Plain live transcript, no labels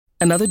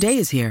Another day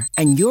is here,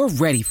 and you're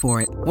ready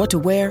for it. What to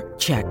wear?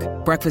 Check.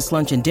 Breakfast,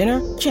 lunch, and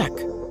dinner? Check.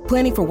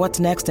 Planning for what's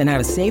next and how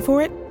to save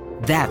for it?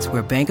 That's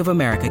where Bank of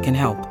America can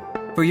help.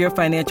 For your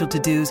financial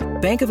to-dos,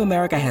 Bank of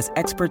America has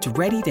experts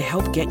ready to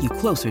help get you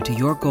closer to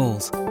your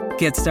goals.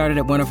 Get started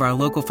at one of our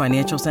local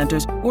financial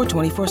centers or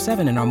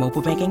 24/7 in our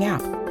mobile banking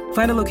app.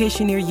 Find a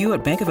location near you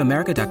at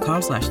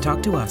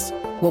bankofamerica.com/talktous.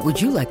 What would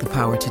you like the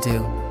power to do?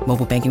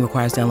 Mobile banking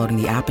requires downloading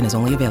the app and is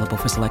only available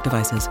for select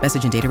devices.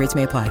 Message and data rates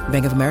may apply.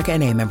 Bank of America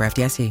N.A., member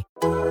FDIC.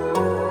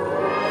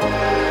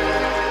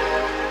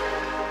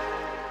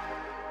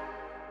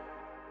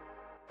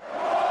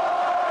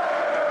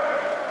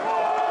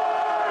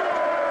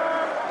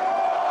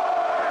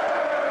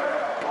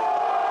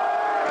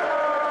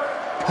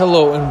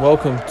 Hello and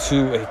welcome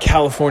to a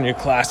California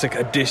Classic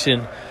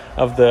edition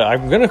of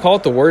I'm going to call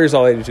it the Warriors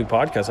All 82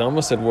 podcast. I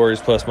almost said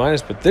Warriors Plus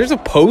Minus, but there's a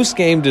post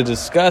game to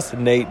discuss.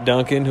 Nate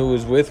Duncan, who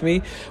is with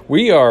me.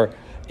 We are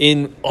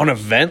on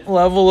event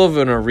level of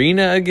an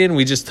arena again.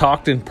 We just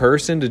talked in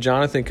person to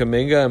Jonathan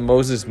Kuminga and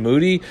Moses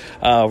Moody.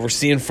 We're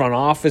seeing front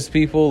office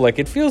people. Like,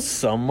 it feels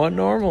somewhat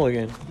normal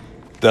again.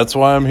 That's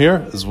why I'm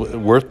here. It's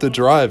worth the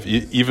drive,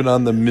 even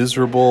on the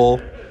miserable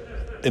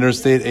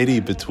Interstate 80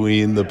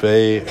 between the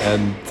Bay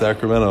and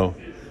Sacramento.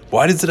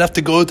 Why does it have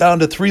to go down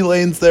to 3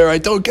 lanes there? I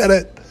don't get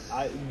it.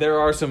 There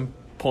are some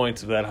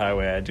points of that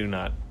highway I do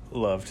not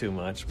love too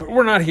much. But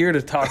we're not here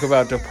to talk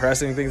about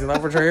depressing things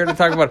enough. We're here to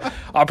talk about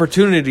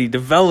opportunity,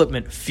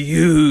 development,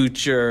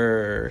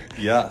 future.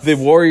 Yes. The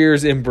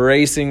Warriors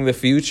embracing the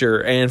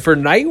future. And for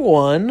night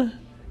one,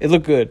 it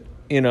looked good.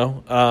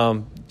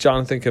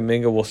 Jonathan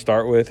Kuminga we'll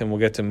start with, and we'll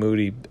get to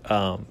Moody.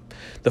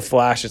 The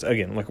flashes,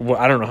 again, like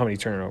I don't know how many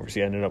turnovers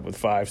he ended up with,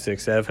 5,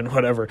 6, 7,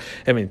 whatever.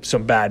 I mean,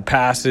 some bad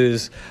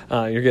passes.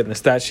 You're getting the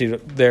stat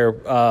sheet there.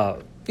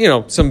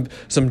 Some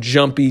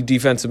jumpy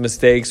defensive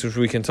mistakes, which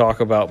we can talk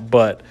about,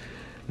 but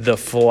the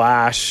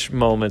flash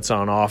moments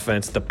on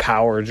offense, the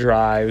power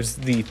drives,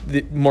 the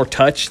more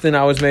touch than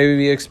I was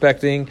maybe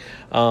expecting,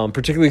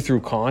 particularly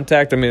through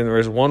contact. I mean, there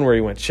was one where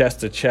he went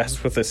chest to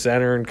chest with the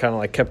center and kind of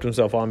like kept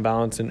himself on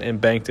balance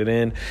and banked it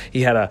in.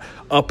 He had a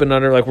up and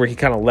under, like where he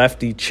kind of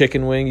lefty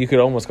chicken wing. You could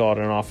almost call it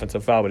an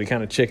offensive foul, but he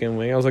kind of chicken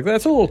wing. I was like,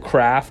 that's a little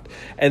craft.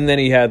 And then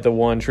he had the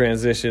one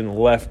transition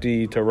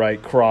lefty to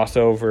right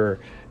crossover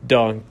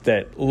dunk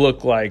that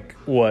looked like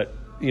what,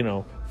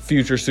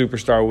 future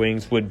superstar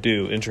wings would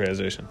do in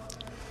transition.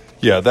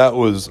 Yeah, that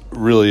was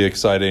really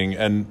exciting.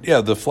 And, yeah,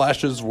 the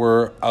flashes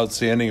were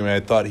outstanding. I mean, I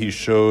thought he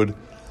showed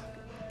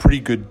pretty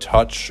good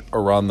touch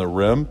around the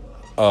rim.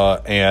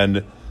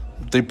 And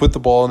they put the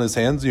ball in his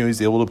hands.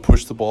 He's able to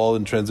push the ball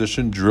in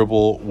transition,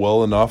 dribble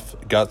well enough,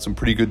 got some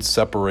pretty good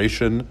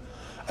separation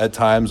at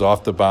times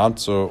off the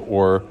bounce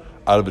or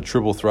out of a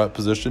triple threat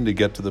position to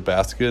get to the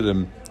basket.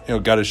 And,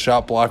 got his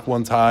shot blocked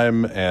one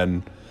time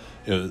and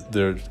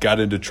they got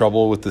into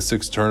trouble with the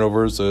 6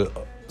 turnovers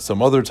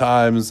some other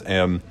times,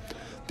 and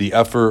the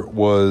effort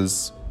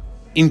was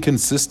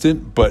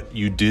inconsistent, but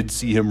you did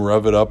see him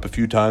rev it up a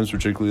few times,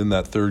 particularly in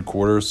that third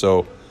quarter.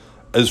 So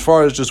as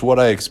far as just what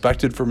I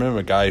expected from him,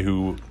 a guy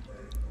who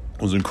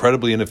was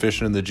incredibly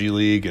inefficient in the G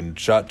League and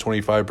shot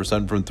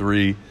 25% from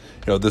 3,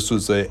 this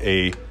was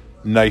a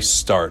nice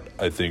start,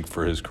 I think,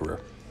 for his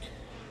career.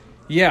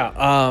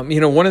 Yeah,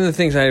 one of the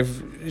things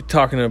I've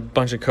talking to a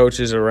bunch of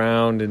coaches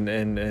around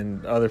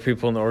and other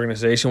people in the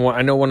organization,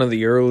 I know one of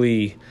the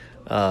early,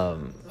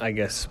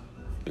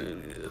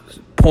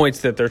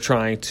 points that they're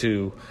trying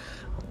to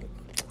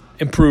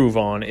improve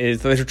on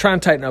is they're trying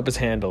to tighten up his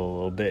handle a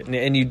little bit.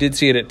 And you did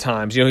see it at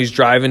times. He's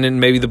driving and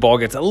maybe the ball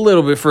gets a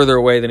little bit further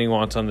away than he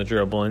wants on the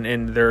dribble.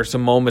 And there are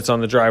some moments on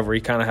the drive where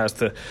he kind of has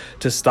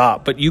to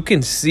stop. But you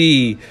can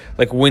see,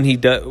 like, when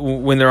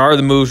there are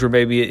the moves where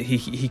maybe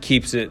he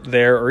keeps it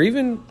there, or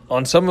even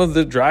on some of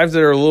the drives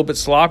that are a little bit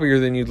sloppier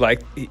than you'd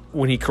like,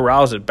 when he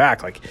corrals it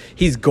back, like,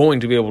 he's going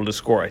to be able to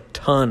score a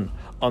ton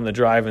on the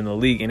drive in the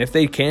league. And if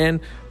they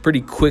can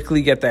pretty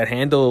quickly get that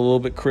handle a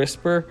little bit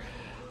crisper,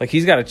 like,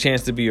 he's got a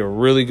chance to be a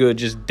really good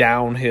just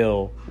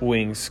downhill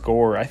wing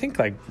scorer, I think,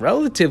 like,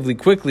 relatively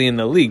quickly in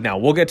the league. Now,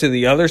 we'll get to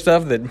the other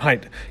stuff that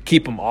might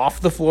keep him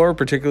off the floor,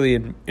 particularly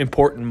in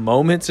important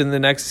moments in the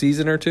next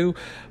season or two.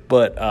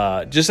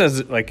 But just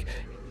as, like,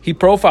 he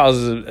profiles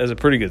as a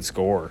pretty good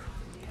scorer.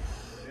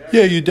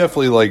 Yeah, you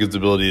definitely like his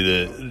ability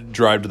to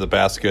drive to the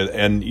basket.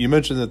 And you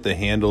mentioned that the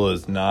handle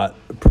is not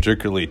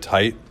particularly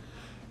tight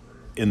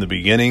in the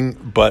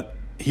beginning, but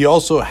he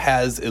also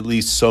has at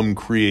least some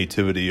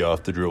creativity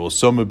off the dribble,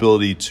 some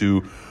ability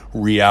to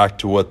react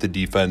to what the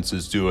defense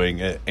is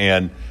doing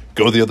and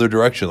go the other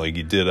direction, like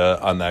he did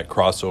on that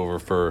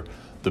crossover for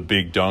the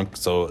big dunk.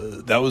 So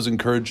that was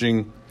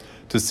encouraging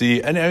to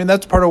see. And I mean,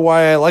 that's part of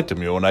why I liked him.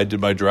 When I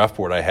did my draft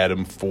board, I had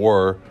him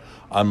 4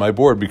 on my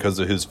board because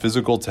of his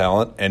physical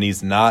talent, and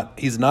he's not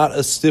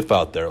a stiff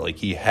out there. Like,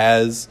 he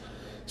has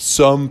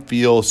some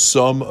feel,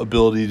 some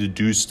ability to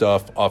do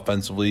stuff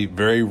offensively,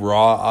 very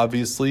raw,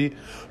 obviously,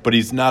 but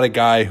he's not a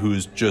guy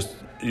who's just,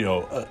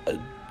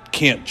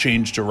 can't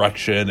change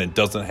direction and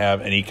doesn't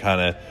have any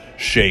kind of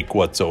shake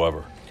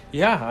whatsoever.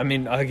 Yeah, I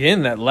mean,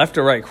 again, that left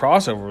to right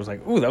crossover was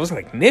like, ooh, that was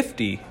like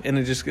nifty, and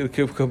it just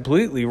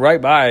completely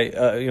right by,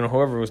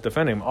 whoever was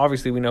defending him.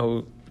 Obviously, we know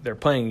who they're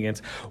playing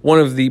against. One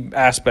of the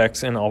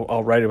aspects, and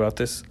I'll write about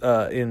this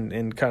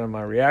in kind of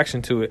my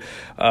reaction to it,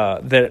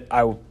 that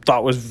I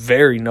thought was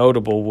very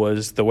notable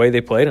was the way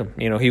they played him.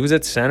 You know, he was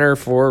at center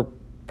for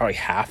probably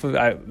half of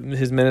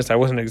his minutes. I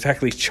wasn't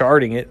exactly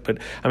charting it, but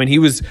I mean, he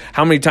was.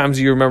 How many times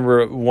do you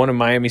remember one of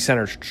Miami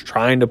centers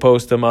trying to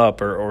post him up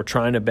or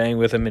trying to bang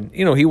with him? And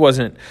he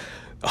wasn't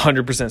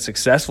 100%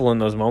 successful in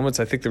those moments.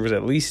 I think there was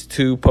at least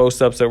 2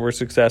 post-ups that were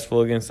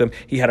successful against them.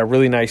 He had a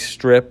really nice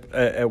strip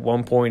at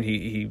one point.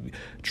 He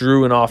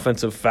drew an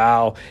offensive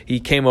foul. He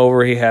came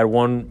over. He had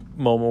one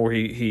moment where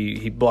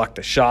he blocked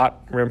a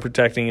shot, rim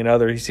protecting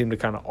another. He seemed to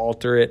kind of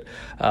alter it.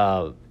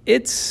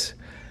 It's...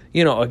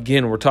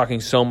 again, we're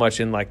talking so much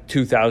in like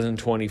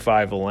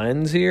 2025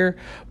 lens here,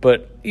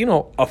 but,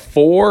 a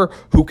 4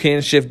 who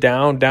can shift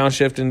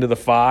downshift into the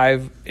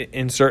 5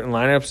 in certain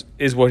lineups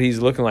is what he's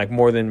looking like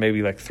more than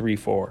maybe like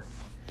 3-4.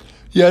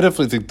 Yeah, I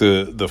definitely think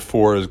the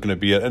 4 is going to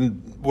be it.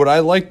 And what I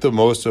like the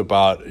most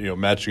about,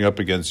 matching up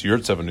against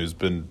Yurtseven, who's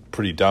been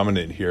pretty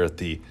dominant here at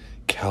the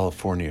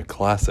California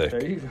Classic.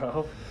 There you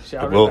go.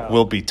 Shout it out.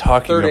 We'll be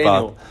talking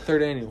about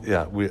third annual.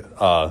 Yeah,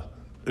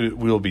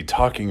 we'll be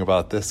talking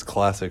about this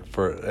classic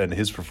and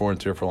his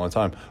performance here for a long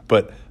time.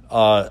 But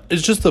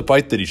it's just the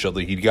fight that he showed.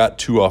 Like, he got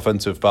 2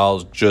 offensive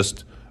fouls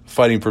just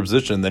fighting for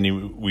position.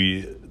 Then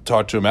we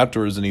talked to him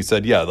afterwards, and he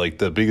said, yeah, like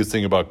the biggest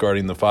thing about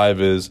guarding the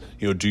 5 is,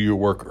 do your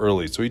work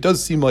early. So he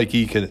does seem like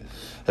he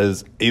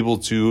is able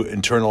to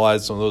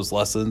internalize some of those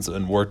lessons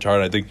and worked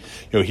hard. I think,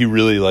 he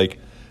really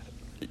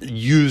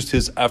used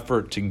his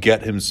effort to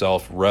get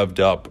himself revved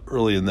up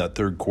early in that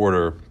third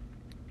quarter,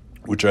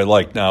 which I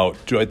like. Now,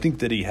 do I think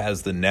that he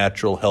has the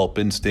natural help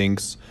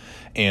instincts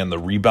and the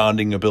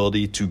rebounding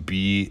ability to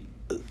be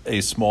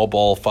a small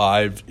ball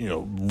 5,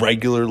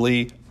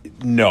 regularly?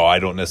 No, I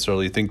don't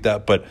necessarily think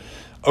that. But,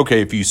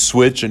 okay, if you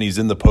switch and he's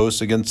in the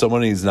post against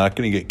someone and he's not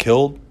going to get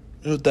killed,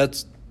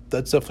 that's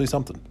definitely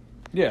something.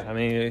 Yeah, I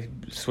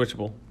mean,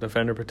 switchable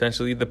defender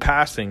potentially. The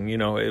passing,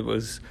 it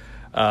was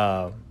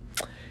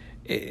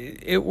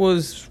it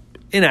was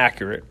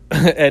inaccurate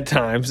at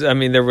times. I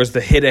mean, there was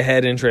the hit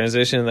ahead in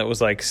transition that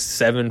was like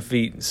 7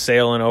 feet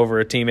sailing over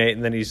a teammate,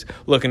 and then he's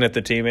looking at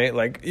the teammate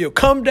like,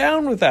 come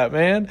down with that,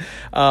 man.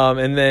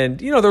 And then,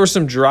 there were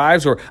some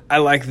drives where I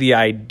like the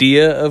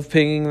idea of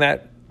pinging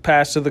that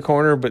pass to the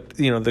corner, but,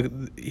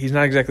 he's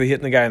not exactly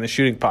hitting the guy in the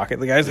shooting pocket.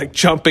 The guy's like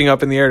jumping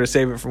up in the air to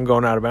save it from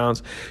going out of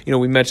bounds.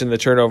 We mentioned the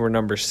turnover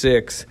number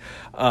 6. He's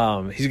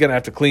going to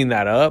have to clean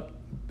that up,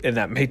 and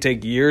that may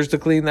take years to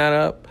clean that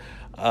up.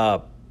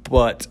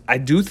 But I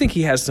do think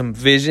he has some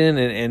vision,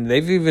 and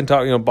they've even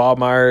talked, Bob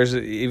Myers,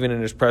 even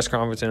in his press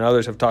conference, and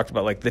others have talked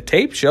about, like, the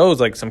tape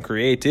shows, like, some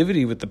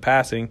creativity with the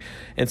passing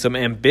and some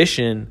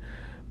ambition.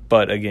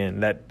 But, again,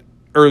 that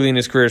early in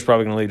his career is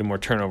probably going to lead to more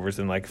turnovers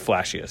than, like,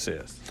 flashy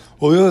assists.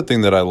 Well, the other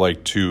thing that I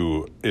like,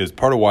 too, is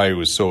part of why he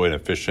was so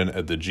inefficient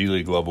at the G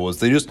League level was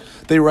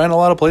they ran a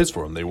lot of plays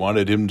for him. They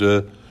wanted him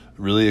to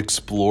really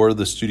explore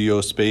the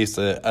studio space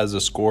as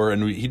a scorer,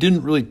 and he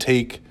didn't really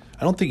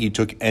I don't think he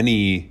took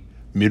any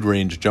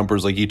mid-range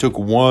jumpers. Like, he took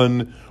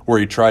one where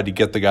he tried to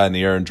get the guy in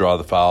the air and draw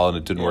the foul, and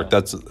it didn't work.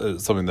 That's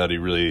something that he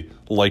really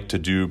liked to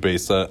do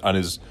based on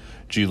his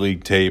G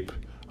League tape.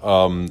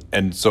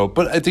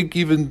 But I think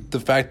even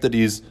the fact that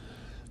he's,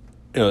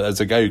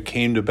 as a guy who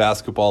came to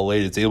basketball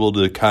late, is able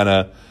to kind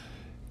of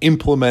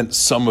implement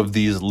some of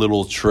these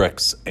little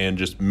tricks and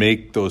just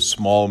make those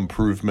small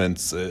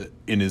improvements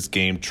in his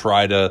game,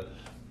 try to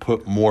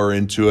put more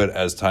into it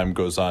as time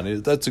goes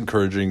on. That's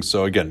encouraging.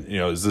 So again,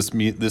 does this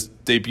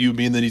debut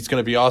mean that he's going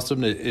to be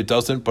awesome? It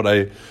doesn't, but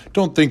I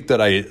don't think that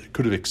I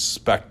could have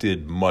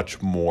expected much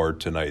more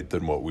tonight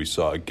than what we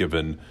saw,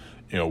 given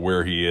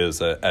where he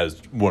is as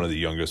one of the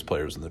youngest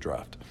players in the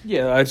draft.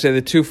 Yeah, I'd say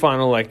the 2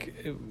 final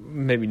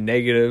maybe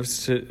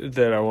negatives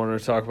that I wanted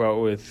to talk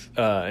about with,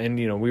 and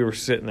we were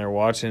sitting there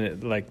watching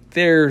it. Like,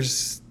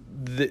 there's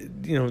the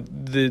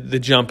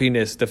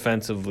jumpiness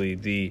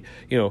defensively.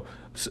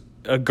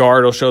 A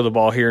guard will show the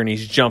ball here and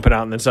he's jumping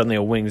out, and then suddenly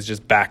a wing's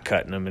just back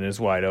cutting him and is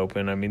wide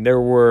open. I mean, there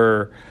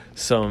were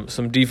some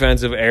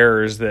defensive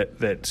errors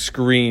that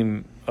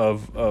scream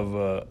of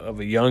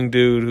a young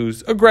dude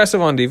who's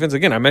aggressive on defense.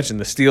 Again, I mentioned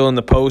the steal in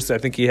the post. I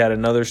think he had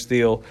another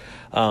steal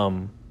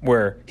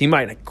where he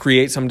might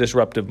create some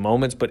disruptive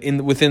moments, but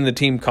within the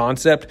team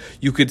concept,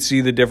 you could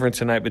see the difference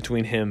tonight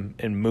between him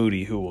and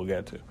Moody, who we'll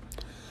get to.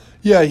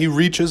 Yeah, he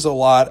reaches a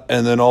lot,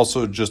 and then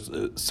also just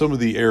some of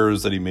the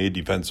errors that he made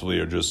defensively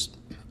are just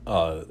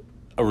a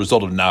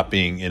result of not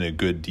being in a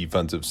good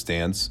defensive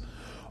stance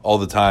all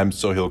the time.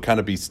 So he'll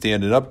kind of be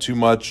standing up too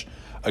much.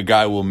 A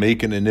guy will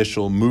make an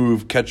initial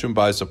move, catch him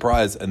by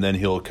surprise, and then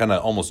he'll kind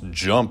of almost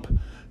jump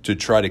to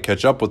try to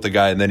catch up with the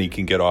guy, and then he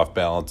can get off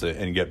balance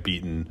and get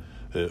beaten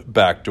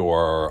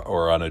backdoor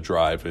or on a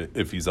drive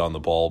if he's on the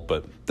ball.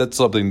 But that's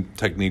something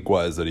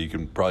technique-wise that he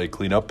can probably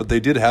clean up. But they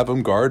did have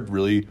him guard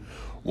really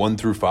 1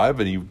 through 5,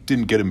 and he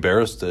didn't get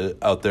embarrassed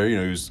out there. He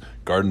was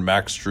guarding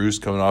Max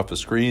Strus coming off the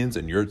screens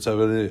and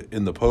Yurtseven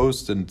in the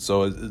post, and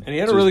so and he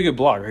had a really good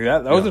block.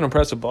 That was an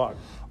impressive block.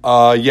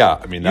 Yeah,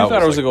 I mean, you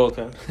thought it was a goal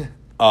attempt.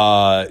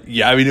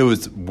 Yeah, I mean, it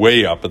was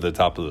way up at the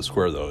top of the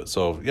square though.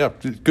 So yeah,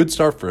 good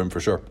start for him for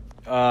sure.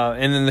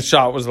 And then the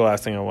shot was the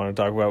last thing I want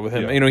to talk about with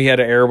him. Yeah. He had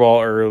an air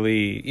ball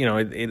early.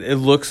 It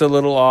looks a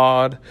little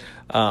odd.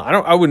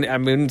 I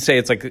wouldn't say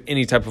it's like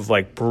any type of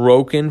like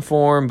broken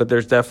form, but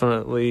there's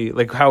definitely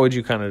like, how would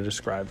you kind of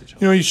describe the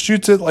shot? He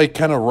shoots it like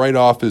kind of right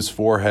off his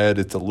forehead.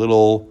 It's a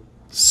little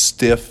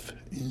stiff.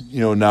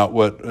 Not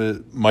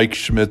what Mike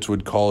Schmitz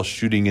would call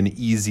shooting an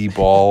easy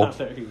ball.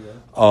 There you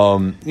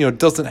go. It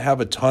doesn't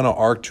have a ton of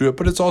arc to it,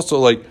 but it's also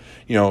like,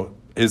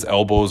 his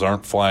elbows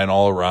aren't flying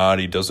all around.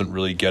 He doesn't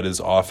really get his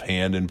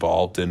offhand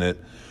involved in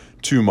it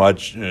too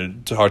much.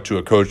 Talked to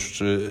a coach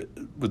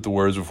with the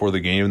words before the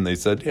game, and they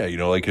said,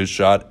 like his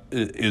shot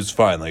is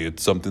fine. Like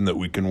it's something that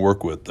we can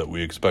work with, that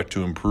we expect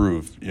to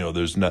improve.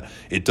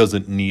 It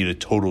doesn't need a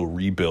total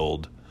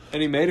rebuild.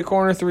 And he made a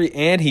corner three,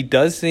 and he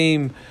does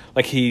seem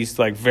like he's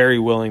like very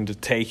willing to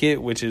take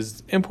it, which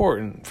is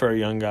important for a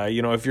young guy.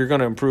 If you're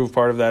going to improve,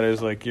 part of that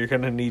is like you're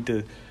going to need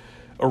to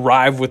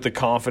arrive with the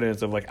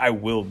confidence of like, I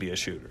will be a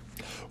shooter.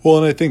 Well,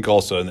 and I think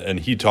also, and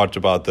he talked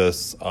about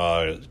this,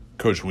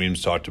 Coach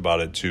Weems talked about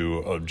it too,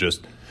 of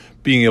just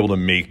being able to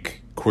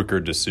make quicker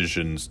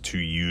decisions to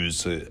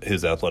use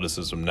his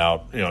athleticism.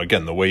 Now,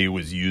 again, the way he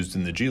was used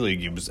in the G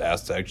League, he was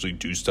asked to actually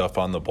do stuff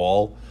on the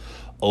ball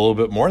a little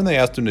bit more, and they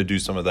asked him to do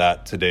some of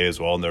that today as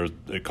well. And there was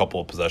a couple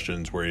of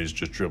possessions where he's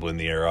just dribbling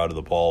the air out of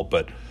the ball,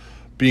 but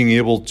being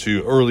able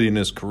to, early in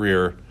his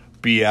career,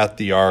 be at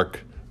the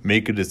arc,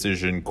 make a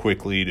decision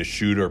quickly to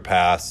shoot or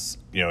pass.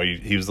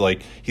 He was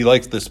like, he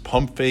likes this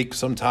pump fake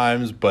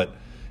sometimes, but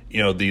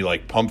the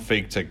like pump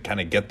fake to kind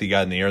of get the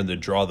guy in the air and then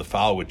draw the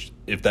foul, which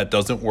if that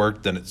doesn't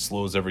work, then it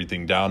slows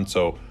everything down.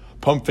 So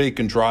pump fake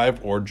and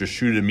drive, or just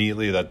shoot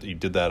immediately. That he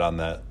did that on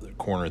that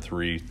corner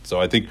three. So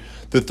I think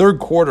the third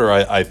quarter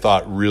I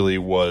thought really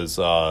was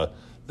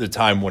the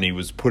time when he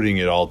was putting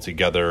it all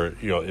together,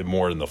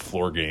 more in the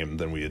floor game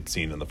than we had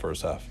seen in the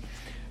first half.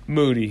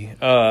 Moody,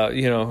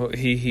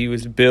 he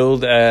was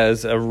billed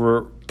as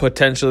a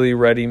potentially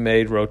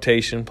ready-made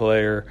rotation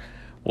player.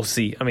 We'll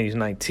see. I mean, he's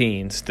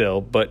 19 still,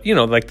 but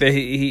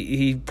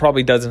he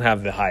probably doesn't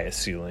have the highest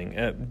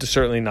ceiling.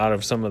 Certainly not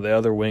of some of the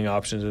other wing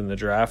options in the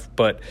draft,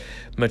 but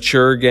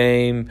mature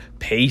game,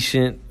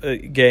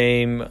 patient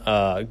game,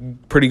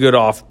 pretty good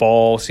off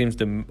ball. Seems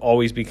to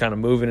always be kind of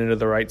moving into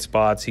the right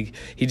spots. He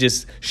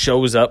just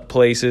shows up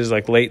places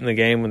like late in the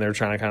game when they're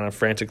trying to kind of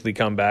frantically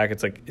come back.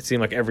 It's like it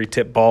seemed like every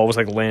tip ball was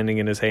like landing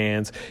in his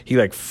hands. He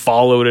like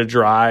followed a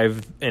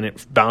drive and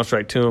it bounced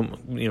right to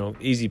him.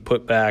 Easy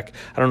put back.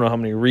 I don't know how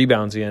many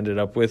rebounds he ended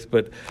up with,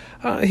 but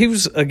he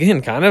was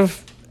again kind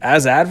of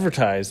as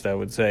advertised, I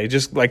would say.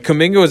 Just like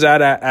Kuminga was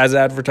as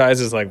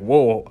advertised as like,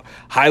 whoa,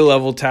 high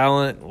level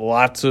talent,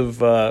 lots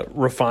of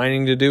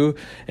refining to do,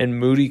 and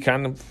Moody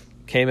kind of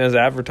came as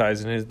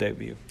advertised in his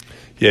debut.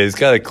 Yeah, he's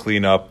got to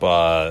clean up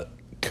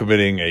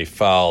committing a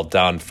foul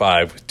down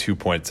 5 with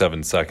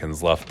 2.7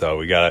 seconds left though.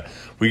 We gotta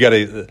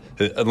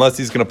unless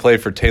he's gonna play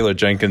for Taylor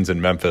Jenkins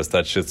in Memphis,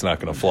 that shit's not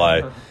gonna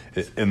fly.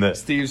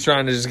 Steve's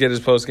trying to just get his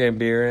post game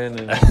beer in.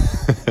 And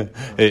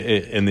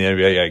in the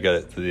NBA, I got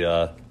it,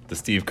 the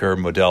Steve Kerr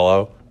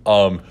Modelo.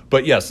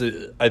 But yes,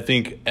 I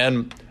think,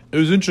 and it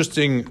was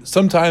interesting.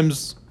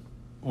 Sometimes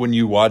when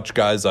you watch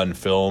guys on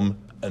film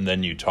and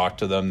then you talk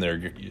to them,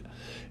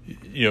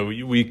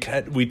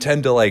 we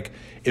tend to like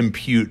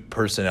impute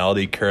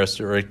personality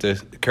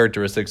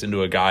characteristics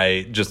into a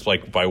guy just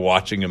like by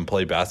watching him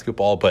play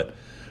basketball. But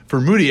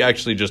for Moody,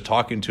 actually just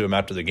talking to him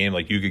after the game,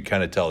 like you could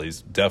kind of tell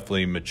he's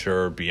definitely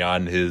mature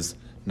beyond his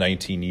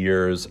 19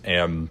 years.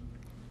 And,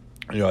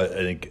 I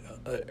think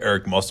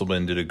Eric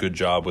Musselman did a good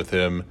job with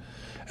him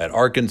at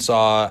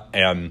Arkansas,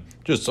 and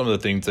just some of the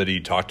things that he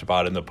talked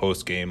about in the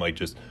post game, like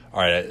just,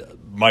 all right,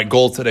 my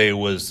goal today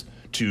was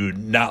to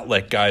not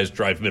let guys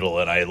drive middle,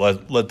 and I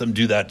let them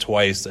do that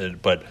twice.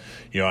 But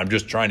I'm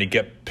just trying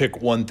to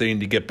pick one thing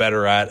to get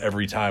better at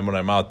every time when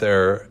I'm out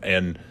there,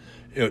 and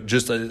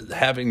just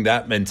having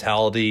that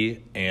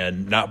mentality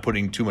and not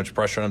putting too much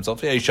pressure on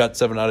himself. Yeah, he shot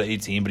 7 out of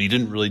 18, but he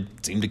didn't really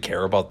seem to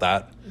care about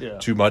that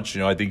too much.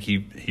 I think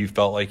he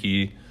felt like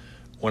he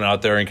went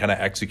out there and kind of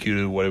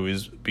executed what he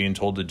was being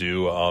told to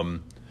do.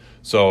 And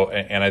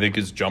I think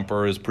his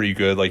jumper is pretty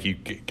good. Like he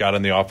got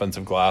on the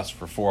offensive glass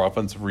for 4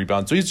 offensive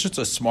rebounds. So he's just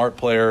a smart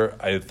player.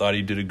 I thought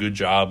he did a good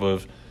job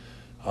of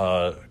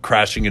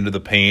crashing into the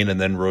paint and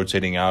then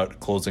rotating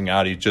out, closing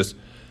out.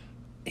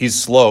 He's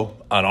slow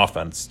on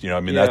offense.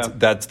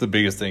 That's the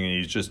biggest thing.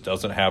 He just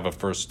doesn't have a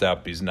first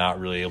step. He's not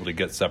really able to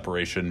get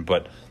separation,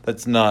 but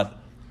that's not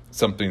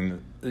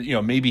something,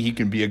 maybe he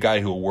can be a guy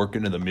who will work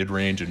into the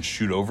mid-range and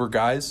shoot over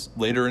guys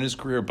later in his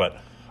career, but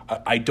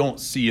I don't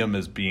see him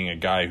as being a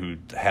guy who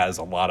has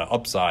a lot of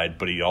upside,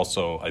 but he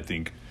also, I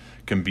think,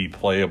 can be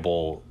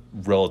playable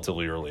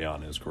relatively early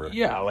on in his career.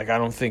 Yeah, like I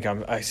don't think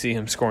I see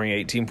him scoring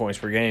 18 points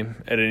per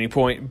game at any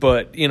point,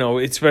 but,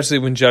 especially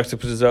when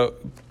juxtaposed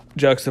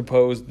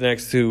juxtaposed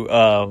next to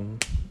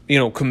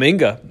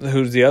Kuminga,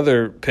 who's the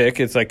other pick.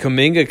 It's like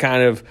Kuminga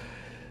kind of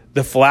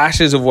the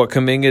flashes of what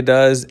Kuminga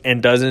does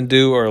and doesn't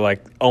do are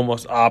like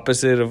almost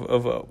opposite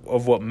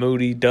of what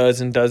Moody does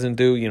and doesn't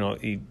do.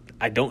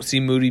 I don't see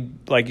Moody,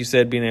 like you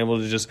said, being able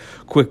to just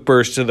quick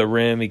burst to the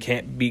rim. He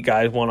can't beat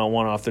guys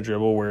one-on-one off the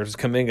dribble, whereas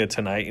Kuminga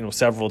tonight,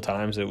 several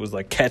times it was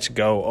like catch,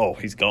 go, oh,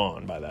 he's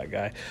gone by that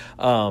guy.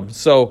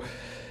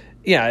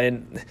 Yeah,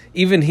 and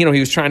even, he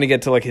was trying to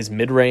get to like his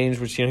mid-range,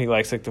 which, he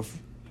likes like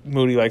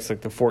Moody likes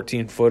like the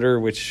 14-footer,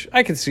 which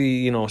I could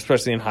see,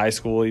 especially in high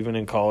school, even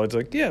in college.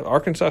 Like, yeah,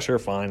 Arkansas, sure,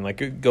 fine.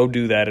 Like, go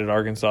do that at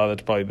Arkansas.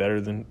 That's probably better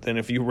than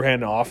if you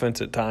ran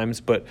offense at times.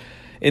 But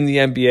in the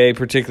NBA,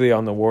 particularly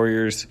on the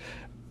Warriors,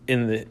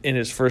 in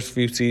his first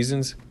few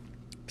seasons,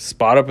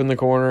 spot up in the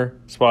corner,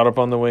 spot up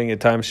on the wing, at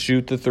times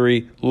shoot the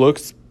three,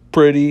 looks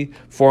pretty,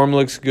 form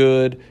looks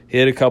good,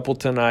 hit a couple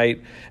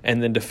tonight,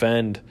 and then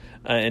defend.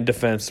 And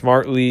defend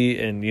smartly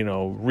and,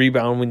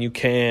 rebound when you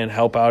can,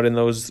 help out in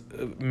those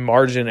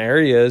margin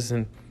areas.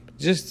 And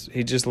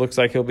he just looks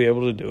like he'll be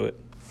able to do it.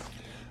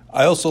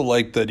 I also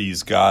like that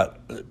he's got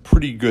a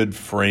pretty good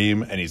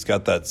frame and he's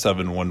got that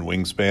 7'1"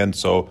 wingspan.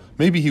 So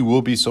maybe he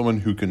will be someone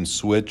who can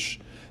switch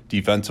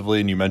defensively.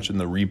 And you mentioned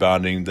the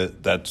rebounding,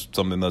 that's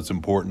something that's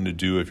important to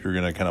do if you're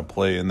going to kind of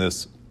play in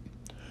this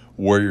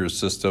Warriors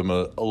system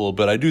a little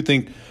bit. I do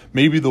think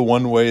maybe the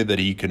one way that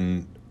he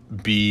can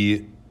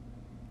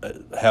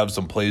have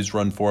some plays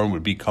run for him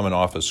would be coming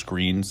off of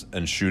screens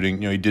and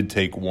shooting. He did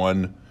take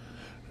one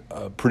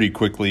pretty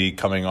quickly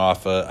coming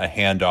off a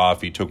handoff.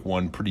 He took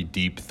one pretty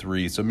deep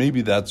three. So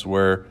maybe that's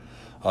where,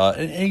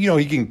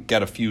 he can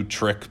get a few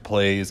trick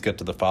plays, get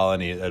to the foul,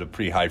 and he had a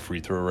pretty high free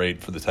throw rate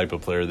for the type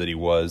of player that he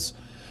was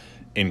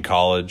in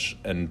college.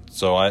 And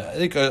so I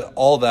think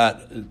all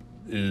that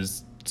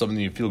is something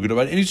you feel good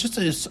about. And he's just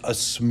a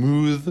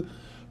smooth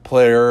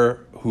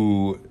player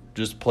who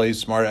just plays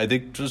smart. I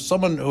think just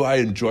someone who I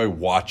enjoy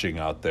watching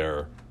out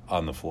there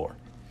on the floor.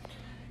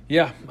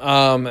 Yeah.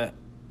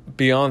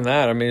 Beyond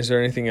that, is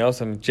there anything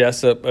else?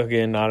 Jessup,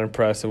 again, not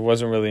impressive.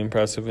 Wasn't really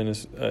impressive in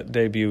his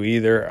debut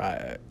either.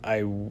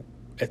 I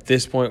at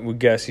this point would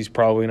guess he's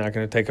probably not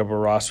going to take up a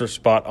roster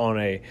spot on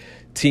a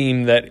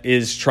team that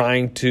is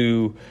trying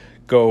to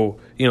go,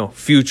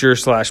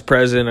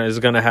 future/present, is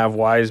going to have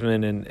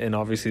Wiseman and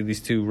obviously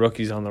these two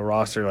rookies on the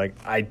roster. Like,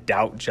 I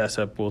doubt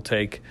Jessup will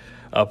take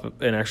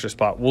up an extra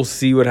spot. We'll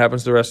see what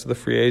happens the rest of the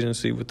free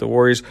agency with the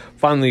Warriors.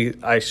 Finally,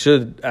 I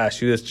should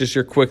ask you this, just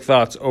your quick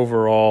thoughts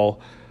overall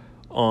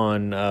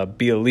on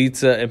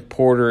Bjelica and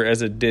Porter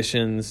as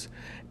additions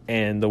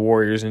and the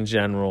Warriors in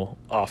general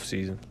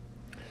offseason.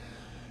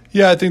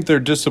 Yeah, I think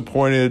they're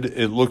disappointed.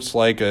 It looks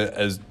like,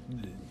 as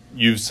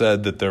you've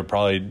said, that they're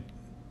probably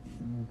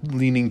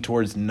leaning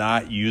towards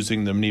not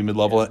using them near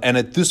mid-level. And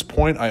at this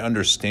point, I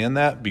understand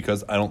that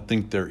because I don't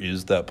think there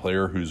is that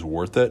player who's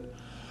worth it.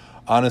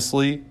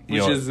 Honestly,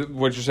 which is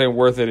what you're saying,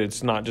 worth it.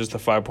 It's not just the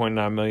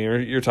 $5.9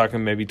 million. You're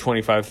talking maybe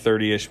 25,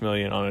 30-ish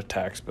million on a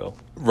tax bill.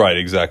 Right,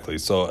 exactly.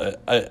 So,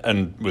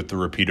 and with the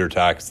repeater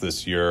tax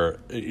this year,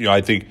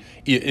 I think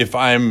if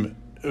I'm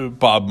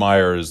Bob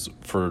Myers,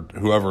 for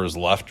whoever is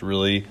left,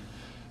 really,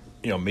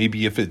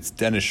 maybe if it's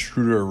Dennis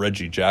Schroeder or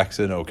Reggie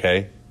Jackson,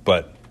 okay.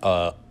 But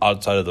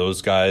outside of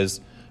those guys,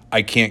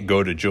 I can't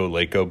go to Joe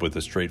Lacob with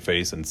a straight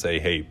face and say,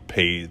 hey,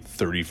 pay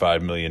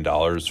 $35 million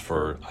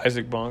for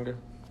Isaac Bonga.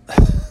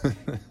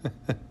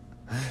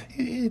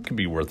 It could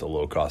be worth a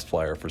low-cost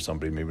flyer for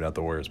somebody, maybe not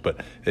the Warriors.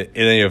 But in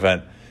any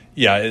event,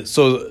 yeah,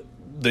 so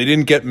they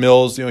didn't get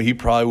Mills. He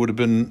probably would have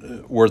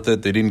been worth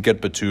it. They didn't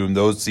get Batum.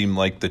 Those seem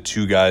like the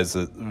two guys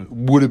that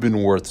would have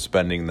been worth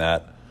spending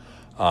that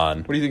on.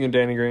 What do you think of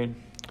Danny Green?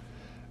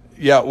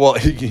 Yeah, well,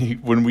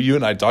 when you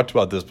and I talked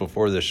about this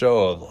before the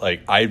show,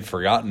 I'd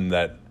forgotten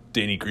that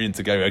Danny Green's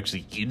the guy who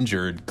actually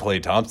injured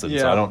Klay Thompson,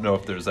 so I don't know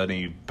if there's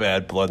any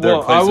bad blood there.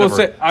 Clay's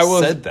never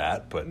said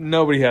that, but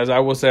nobody has. I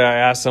will say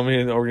I asked somebody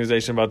in the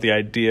organization about the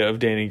idea of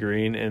Danny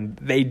Green, and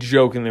they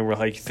jokingly were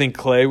like, "You think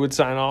Klay would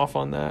sign off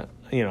on that?"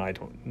 I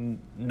don't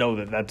know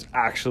that that's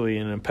actually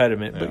an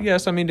impediment, but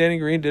yes, Danny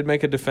Green did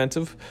make a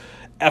defensive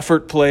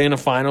effort play in a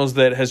finals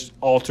that has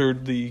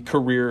altered the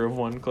career of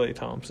one Klay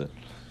Thompson.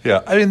 Yeah,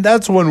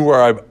 that's one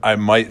where I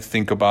might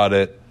think about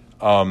it.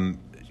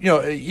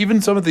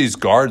 Even some of these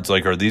guards,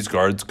 are these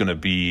guards going to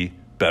be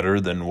better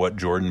than what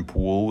Jordan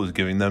Poole was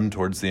giving them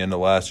towards the end of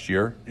last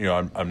year?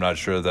 I'm not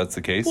sure that's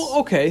the case. Well,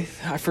 okay,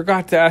 I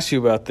forgot to ask you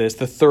about this.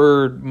 The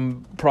third,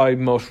 probably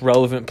most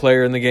relevant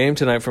player in the game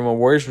tonight from a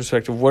Warriors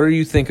perspective. What do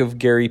you think of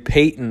Gary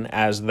Payton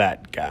as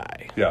that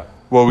guy? Yeah,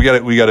 well, we got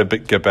to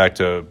get back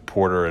to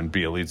Porter and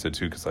Bjelica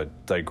too, because I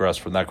digress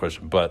from that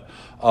question. But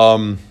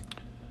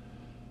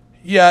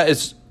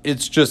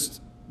it's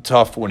just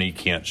tough when he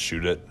can't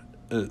shoot it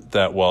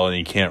that well, and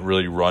he can't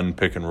really run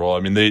pick and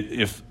roll.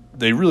 If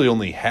they really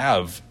only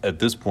have at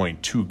this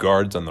point two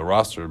guards on the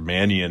roster,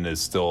 Mannion is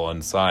still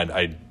unsigned.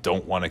 I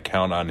don't want to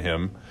count on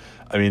him.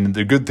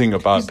 The good thing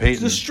about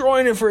Payton,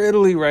 destroying it for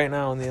Italy right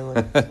now in the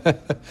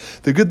Olympics.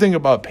 The good thing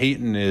about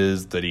Payton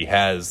is that he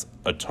has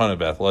a ton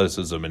of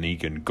athleticism and he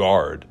can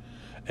guard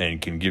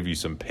and can give you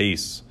some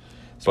pace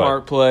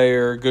Smart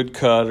player, good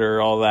cutter,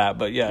 all that.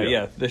 But,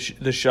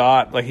 the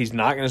shot, like, he's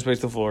not going to space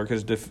the floor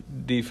because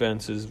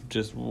defenses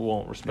just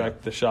won't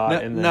respect the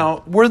shot.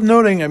 Now, worth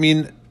noting, I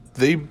mean,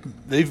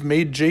 they've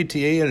made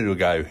JTA into a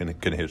guy who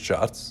can hit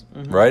shots,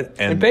 right?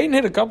 And Payton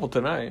hit a couple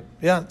tonight.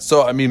 Yeah,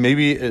 so, I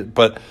mean,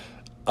 but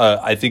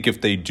I think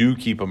if they do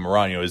keep him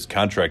around, his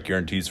contract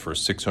guarantees for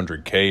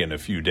 $600K in a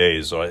few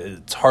days, so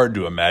it's hard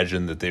to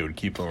imagine that they would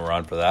keep him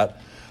around for that.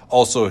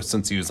 Also,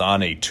 since he was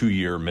on a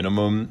 2-year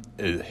minimum,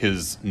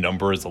 his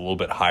number is a little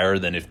bit higher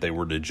than if they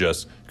were to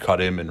just cut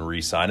him and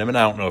re-sign him. And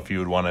I don't know if you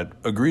would want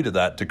to agree to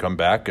that to come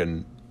back,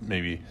 and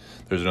maybe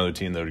there's another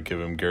team that would give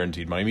him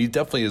guaranteed money. I mean, he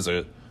definitely is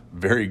a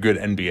very good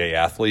NBA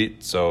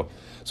athlete, so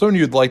someone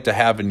you'd like to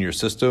have in your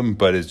system,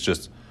 but it's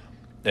just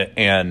 –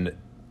 and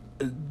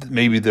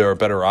maybe there are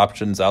better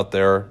options out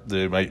there.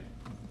 They might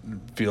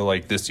feel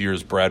like this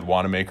year's Brad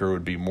Wanamaker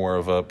would be more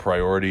of a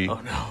priority.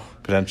 Oh, no.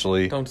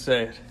 Potentially. Don't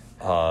say it.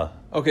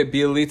 Okay,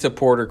 Bielitsa,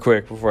 Porter,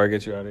 quick before I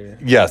get you out of here.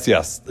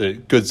 Yes.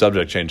 Good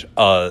subject change.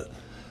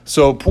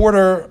 So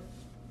Porter,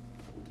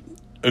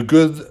 a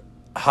good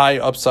high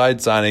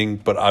upside signing,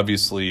 but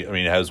obviously, I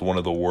mean, has one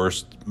of the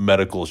worst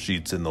medical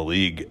sheets in the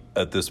league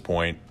at this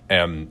point.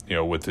 And,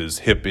 with his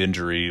hip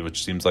injury,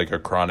 which seems like a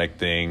chronic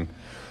thing,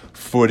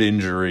 foot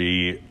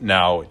injury.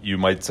 Now, you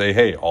might say,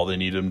 hey, all they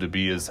need him to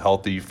be is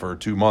healthy for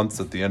 2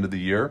 months at the end of the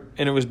year.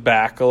 And it was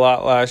back a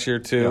lot last year,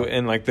 too. Yeah.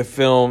 And, like, the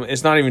film,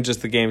 it's not even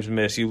just the games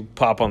missed. You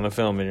pop on the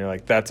film, and you're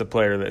like, that's a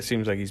player that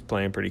seems like he's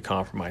playing pretty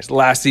compromised.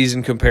 Last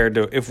season compared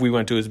to if we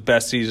went to his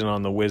best season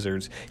on the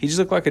Wizards, he just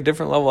looked like a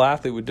different level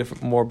athlete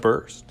with more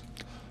burst.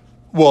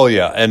 Well,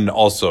 yeah, and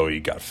also he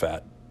got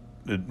fat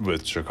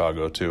with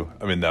Chicago, too.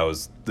 I mean,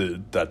 that's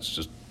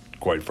just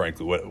quite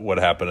frankly what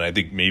happened. I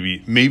think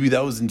maybe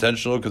that was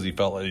intentional because he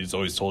felt like he's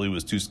always told he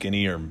was too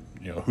skinny, or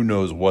who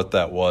knows what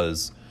that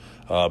was.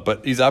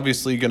 But he's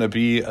obviously going to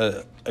be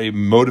a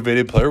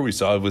motivated player. We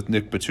saw it with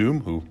Nick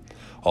Batum, who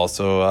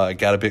also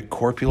got a bit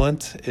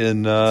corpulent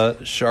in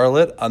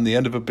Charlotte on the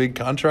end of a big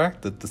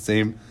contract.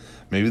 That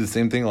maybe the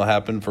same thing will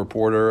happen for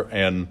Porter,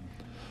 and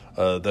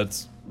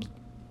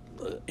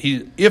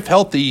if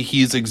healthy,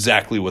 he's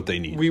exactly what they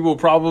need. We will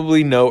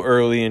probably know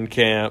early in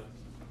camp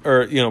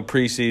or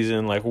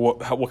preseason, like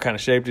what kind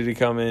of shape did he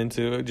come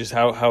into? Just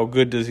how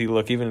good does he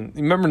look? Even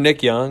remember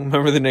Nick Young?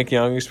 Remember the Nick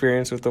Young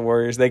experience with the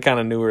Warriors? They kind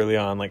of knew early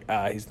on, like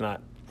he's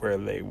not where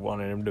they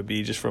wanted him to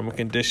be, just from a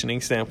conditioning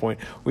standpoint.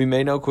 We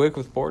may know quick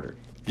with Porter.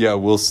 Yeah,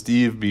 will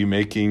Steve be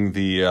making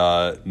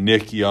the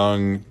Nick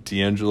Young,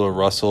 D'Angelo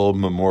Russell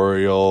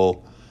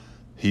memorial?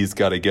 He's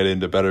got to get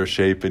into better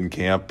shape in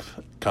camp.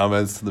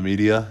 Comments to the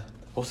media.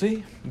 We'll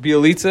see.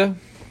 Bielitsa.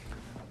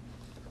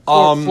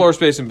 Floor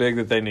space and big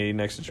that they need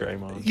next to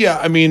Draymond. Yeah,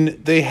 I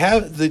mean,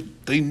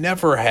 they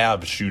never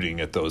have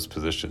shooting at those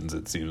positions,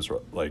 it seems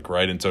like,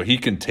 right? And so he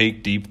can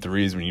take deep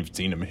threes. I mean, you've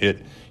seen him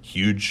hit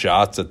huge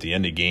shots at the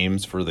end of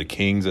games for the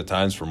Kings at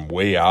times from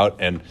way out.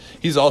 And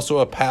he's also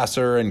a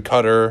passer and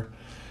cutter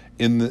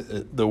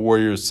in the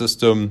Warriors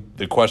system.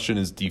 The question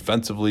is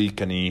defensively,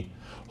 can he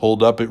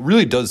hold up? It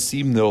really does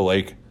seem, though,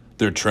 like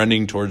they're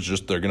trending towards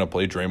they're going to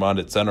play Draymond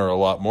at center a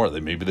lot more.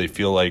 Maybe they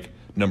feel like,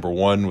 number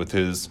one, with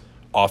his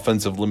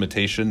offensive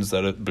limitations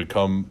that have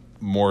become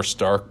more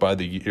stark by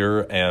the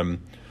year,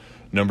 and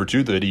number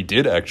two, that he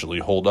did actually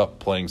hold up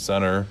playing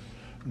center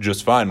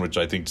just fine, which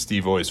I think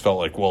Steve always felt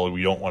like, well,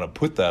 we don't want to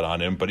put that on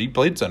him, but he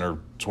played center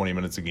 20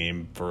 minutes a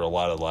game for a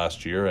lot of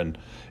last year, and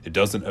it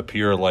doesn't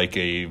appear like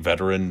a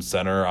veteran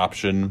center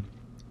option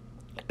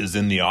is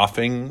in the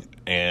offing,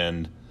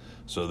 and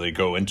so they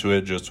go into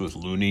it just with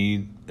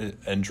Looney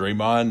and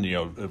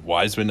Draymond.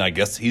 Wiseman, I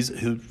guess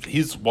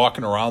he's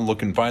walking around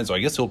looking fine, so I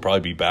guess he'll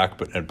probably be back.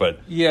 But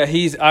yeah,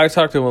 I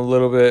talked to him a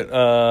little bit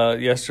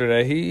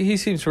yesterday. He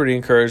seems pretty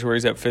encouraged where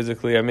he's at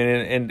physically. I mean,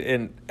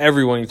 and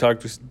everyone you talk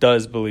to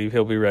does believe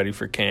he'll be ready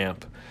for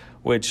camp,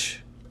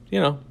 which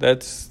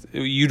that's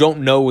you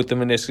don't know with the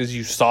meniscus.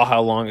 You saw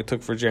how long it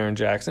took for Jaren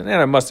Jackson, and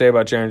I must say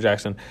about Jaren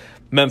Jackson,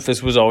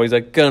 Memphis was always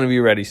like, gonna be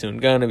ready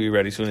soon, and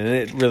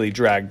it really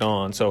dragged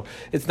on. So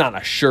it's not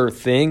a sure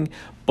thing,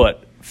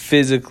 but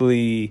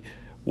physically,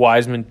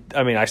 Wiseman,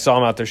 I mean, I saw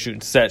him out there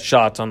shooting set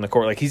shots on the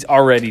court. Like, he's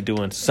already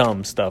doing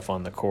some stuff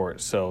on the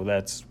court, so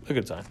that's a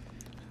good sign.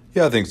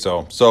 Yeah, I think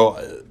so.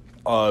 So,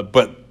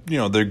 but,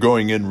 they're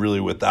going in really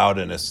without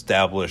an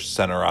established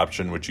center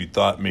option, which you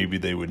thought maybe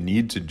they would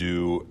need to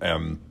do.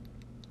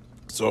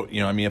 So,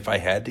 I mean, if I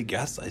had to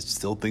guess, I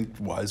still think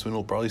Wiseman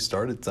will probably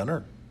start at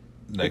center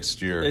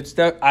next year.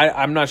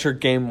 I'm not sure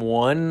game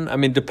one. I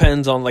mean,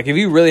 depends on, like, if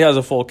he really has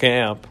a full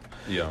camp.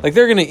 Yeah. Like,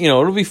 they're going to,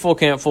 it'll be full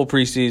camp, full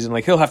preseason.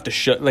 Like, he'll have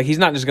to like, he's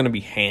not just going to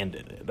be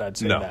handed it. I'd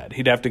say that.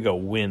 He'd have to go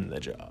win the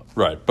job.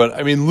 Right. But,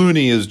 I mean,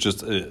 Looney is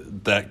just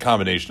that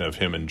combination of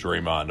him and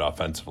Draymond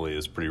offensively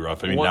is pretty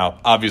rough. I mean, now,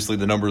 obviously,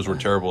 the numbers were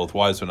terrible with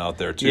Wiseman out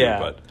there, too. Yeah.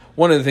 But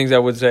one of the things I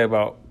would say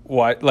about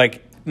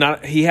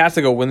he has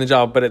to go win the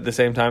job, but at the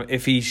same time,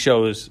 if he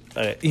shows,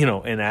 they're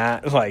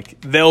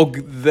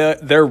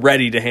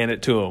ready to hand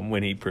it to him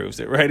when he proves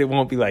it, right? It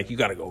won't be like, you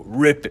got to go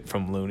rip it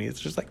from Looney.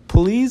 It's just like,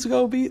 please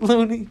go beat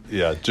Looney.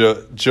 Yeah,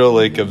 Joe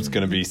Lacob's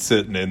going to be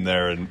sitting in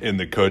there in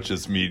the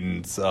coaches'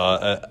 meetings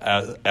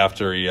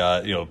after he,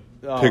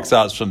 picks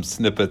out some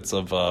snippets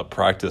of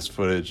practice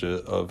footage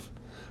of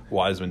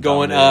Wiseman.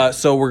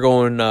 So we're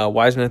going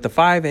Wiseman at the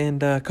 5 and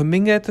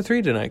Kuminga at the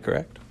 3 tonight,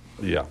 correct?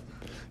 Yeah.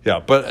 Yeah,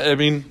 but I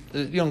mean,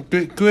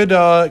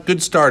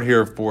 good start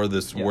here for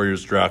this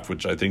Warriors draft,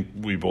 which I think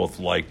we both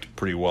liked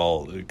pretty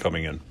well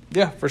coming in.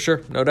 Yeah, for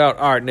sure, no doubt.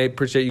 All right, Nate,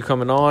 appreciate you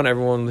coming on.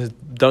 Everyone, has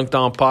Dunked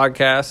On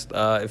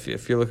podcast.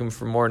 If you're looking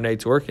for more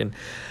Nate's work, and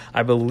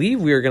I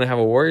believe we are going to have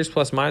a Warriors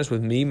Plus Minus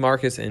with me,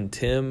 Marcus, and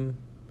Tim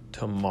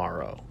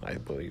tomorrow. I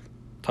believe.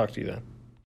 Talk to you then.